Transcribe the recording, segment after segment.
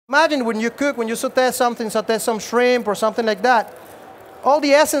Imagine when you cook, when you saute something, saute some shrimp or something like that, all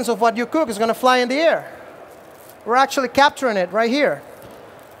the essence of what you cook is going to fly in the air. We're actually capturing it right here.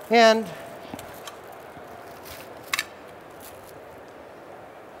 And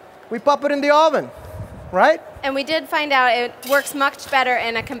we pop it in the oven, right? And we did find out it works much better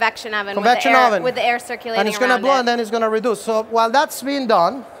in a convection oven, with the air circulating and it's going to blow, and then it's going to reduce. So while that's being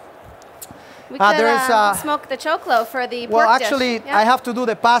done, we could smoke the choclo for the pork well, actually, dish. Yeah. I have to do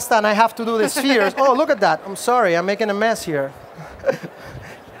the pasta and I have to do the spheres. Oh, look at that. I'm sorry. I'm making a mess here.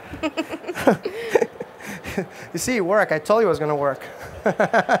 You see, it worked. I told you it was going to work.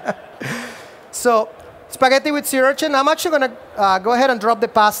 So, spaghetti with sea urchin. I'm actually going to go ahead and drop the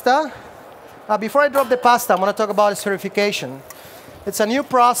pasta. Before I drop the pasta, I'm going to talk about espherification. It's a new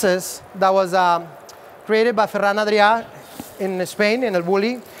process that was created by Ferran Adrià in Spain, in El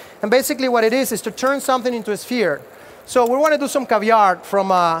Bulli. And basically what it is to turn something into a sphere. So we want to do some caviar from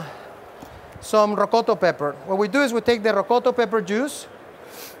some rocoto pepper. What we do is we take the rocoto pepper juice.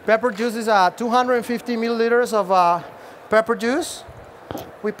 Pepper juice is 250 milliliters of pepper juice.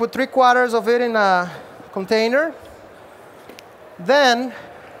 We put 3/4 of it in a container. Then,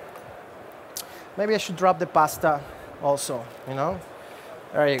 maybe I should drop the pasta also, you know?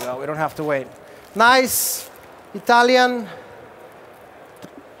 There you go, we don't have to wait. Nice Italian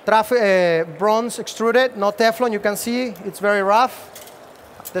bronze extruded, no Teflon, you can see it's very rough.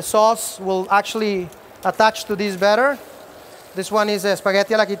 The sauce will actually attach to this better. This one is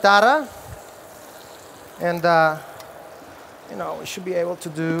spaghetti alla chitarra. And, you know, we should be able to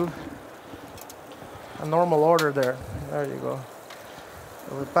do a normal order there. There you go.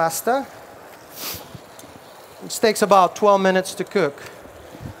 The pasta. It takes about 12 minutes to cook.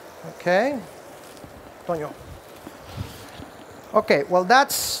 Okay. Tonio. Okay, well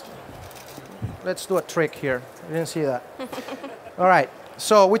let's do a trick here. I didn't see that. All right,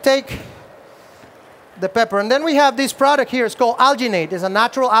 so we take the pepper, and then we have this product here. It's called alginate. It's a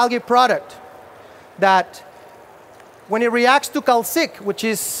natural algae product that when it reacts to calcic, which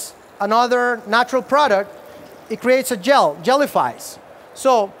is another natural product, it creates a gel, jellifies.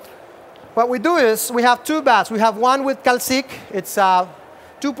 So what we do is we have two baths. We have one with calcic. It's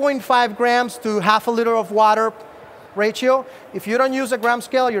 2.5 grams to half a liter of water ratio. If you don't use a gram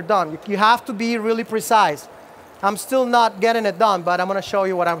scale, you're done. You have to be really precise. I'm still not getting it done, but I'm going to show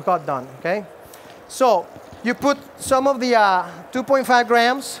you what I've got done, okay? So you put some of the 2.5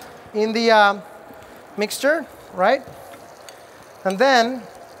 grams in the mixture, right? And then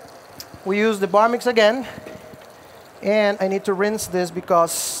we use the bar mix again. And I need to rinse this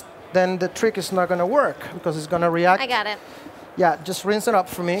because then the trick is not going to work because it's going to react. I got it. Yeah, just rinse it up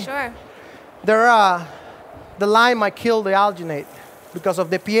for me. Sure. The lime might kill the alginate because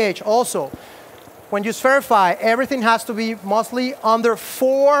of the pH. Also, when you spherify, everything has to be mostly under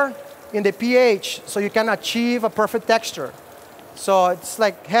 4 in the pH so you can achieve a perfect texture. So it's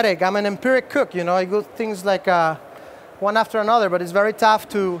like headache. I'm an empiric cook, you know. I do things like one after another, but it's very tough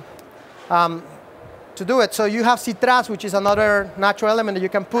to do it. So you have citras, which is another natural element that you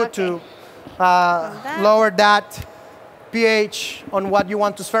can put to lower that pH on what you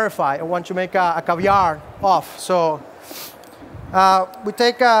want to spherify or want to make a caviar off. So we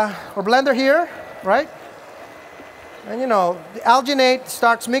take our blender here, right? And you know, the alginate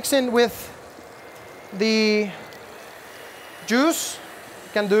starts mixing with the juice.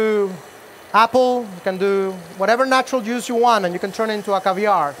 You can do apple, you can do whatever natural juice you want, and you can turn it into a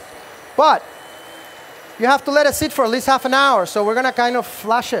caviar. But you have to let it sit for at least half an hour. So we're going to kind of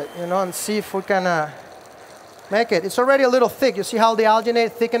flush it, you know, and see if we can make it. It's already a little thick. You see how the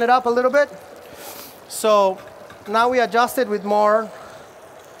alginate thickened it up a little bit? So now we adjust it with more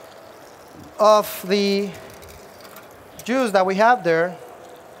of the juice that we have there.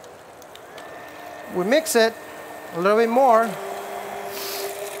 We mix it a little bit more.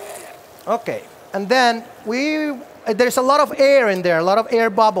 Okay, and then there's a lot of air in there, a lot of air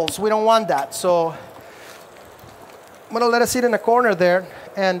bubbles. We don't want that. So I'm going to let it sit in the corner there,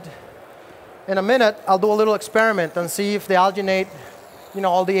 and in a minute, I'll do a little experiment and see if the alginate, you know,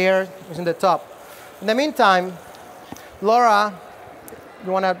 all the air is in the top. In the meantime, Laura,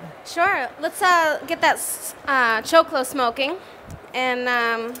 you want to? Sure. Let's get that choclo smoking. And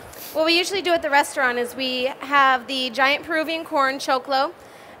what we usually do at the restaurant is we have the giant Peruvian corn choclo.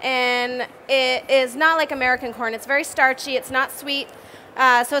 And it is not like American corn. It's very starchy. It's not sweet.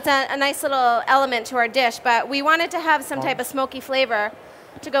 So it's a nice little element to our dish. But we wanted to have some type of smoky flavor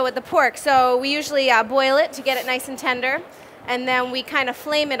to go with the pork. So we usually boil it to get it nice and tender. And then we kind of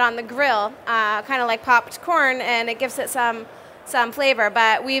flame it on the grill, kind of like popped corn, and it gives it some flavor.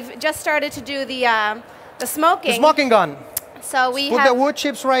 But we've just started to do the smoking. The smoking gun. So we Put have the wood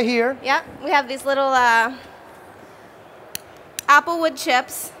chips right here. Yeah, we have these little applewood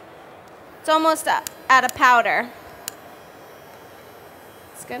chips. It's almost at a powder.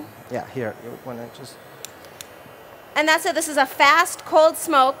 It's good. Yeah, here. You want to just. And that's it. This is a fast, cold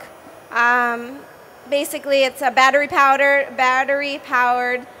smoke. Basically, it's a battery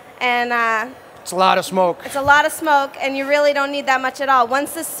powered, and It's a lot of smoke. it's a lot of smoke, and you really don't need that much at all.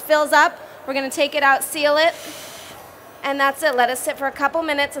 Once this fills up, we're going to take it out, seal it, and that's it. Let it sit for a couple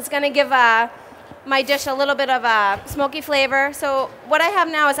minutes. It's going to give my dish a little bit of a smoky flavor. So what I have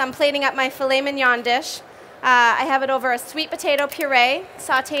now is I'm plating up my filet mignon dish. I have it over a sweet potato puree,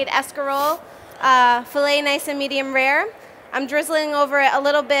 sautéed escarole, filet nice and medium rare. I'm drizzling over it a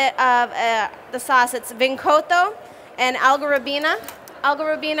little bit of the sauce. It's vincoto and algarabina.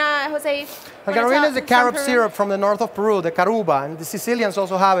 Algarabina, Jose? Algarabina is a carob syrup from the north of Peru, the caruba, and the Sicilians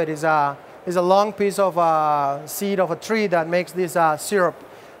also have it. It's a long piece of seed of a tree that makes this syrup.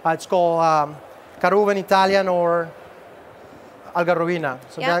 It's called caruba in Italian or algarabina.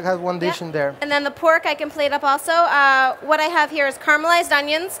 So that has one dish in there. And then the pork I can plate up also. What I have here is caramelized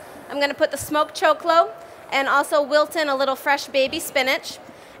onions. I'm going to put the smoked choclo and also wilt in a little fresh baby spinach.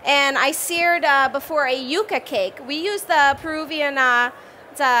 And I seared before a yuca cake. We use the Peruvian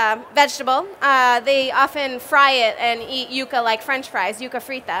it's a vegetable. They often fry it and eat yuca like French fries, yuca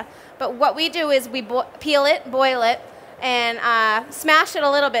frita. But what we do is we peel it, boil it, and smash it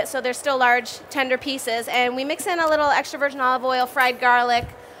a little bit so they're still large, tender pieces. And we mix in a little extra virgin olive oil, fried garlic,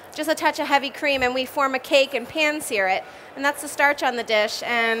 just a touch of heavy cream, and we form a cake and pan sear it. And that's the starch on the dish.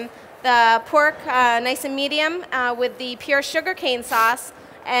 And the pork, nice and medium, with the pure sugarcane sauce.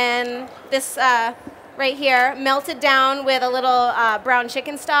 And this right here, melted down with a little brown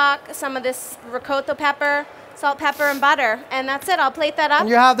chicken stock, some of this ricotta pepper, salt, pepper, and butter. And that's it. I'll plate that up. And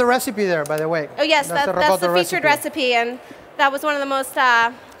you have the recipe there, by the way. Oh, yes, that's the featured recipe. And that was one of the most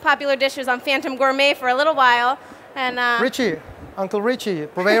popular dishes on Phantom Gourmet for a little while. And Richie, Uncle Richie,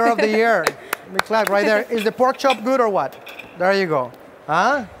 Purveyor of the Year. Big flag right there. Is the pork chop good or what? There you go.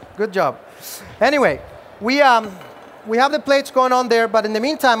 Huh? Good job. Anyway, we have the plates going on there, but in the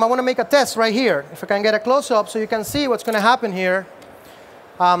meantime, I want to make a test right here. If I can get a close-up so you can see what's going to happen here.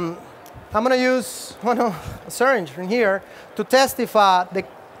 I'm going to use a syringe in here to test if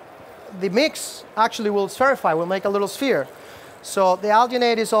the mix actually will spherify, will make a little sphere. So the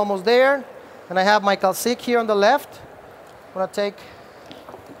alginate is almost there, and I have my calcic here on the left. I'm going to take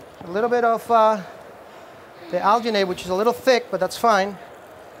a little bit of the alginate, which is a little thick, but that's fine.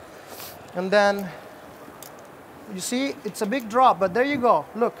 And then, you see, it's a big drop, but there you go.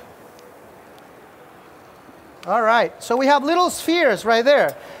 Look. All right. So we have little spheres right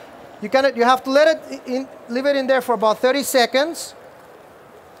there. You have to leave it in there for about 30 seconds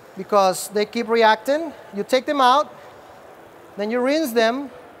because they keep reacting. You take them out, then you rinse them,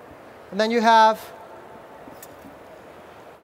 and then you have